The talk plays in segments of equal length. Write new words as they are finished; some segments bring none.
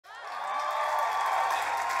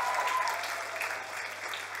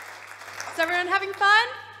everyone having fun?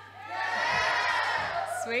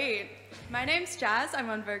 Yeah. Sweet. My name's Jazz, I'm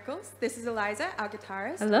on vocals. This is Eliza, our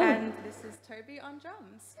guitarist. Hello. And this is Toby on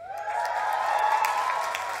drums.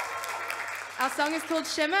 Our song is called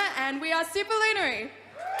Shimmer, and we are super Lunary.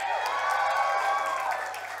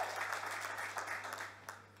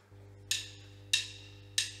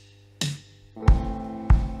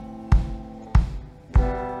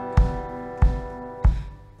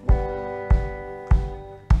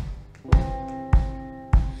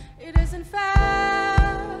 It isn't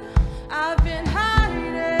fair, I've been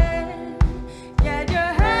hiding, yet you're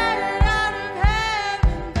headed out of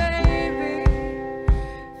heaven, baby.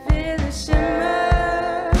 Feel the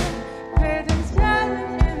shimmer, curtains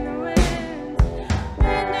yelling in the wind,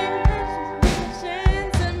 bending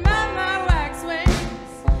visions and my wax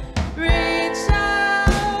wings. Reach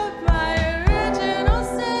out, my original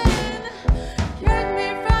sin, get me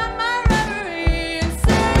from my reverie and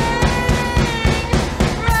sing.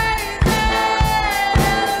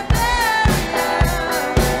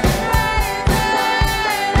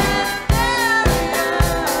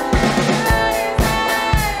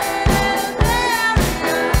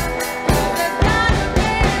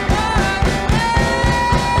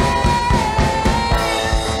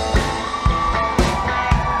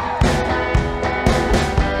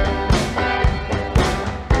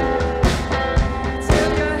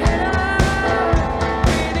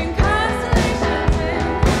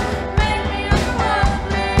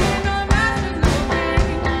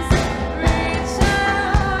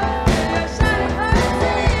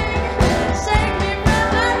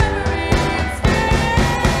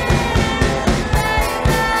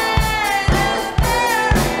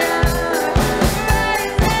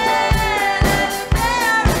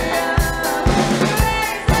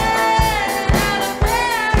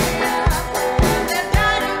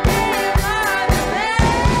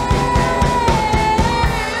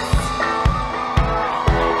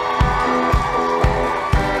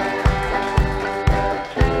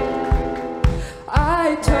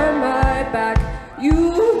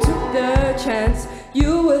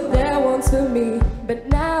 You were there once for me, but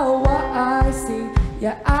now what I see,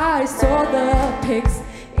 yeah, I saw the pics.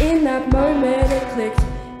 In that moment it clicked,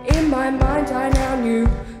 in my mind I now knew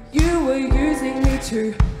you were using me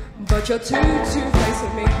too. But you're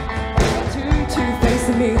two-facing me, you're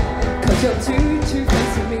two-facing me, 'cause you're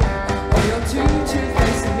two-facing me, oh you're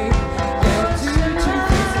two-facing me, you're two-facing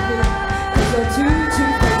me, 'cause you're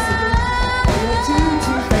two-facing me, oh you're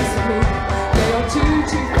two-facing me, yeah you're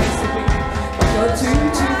two-facing me.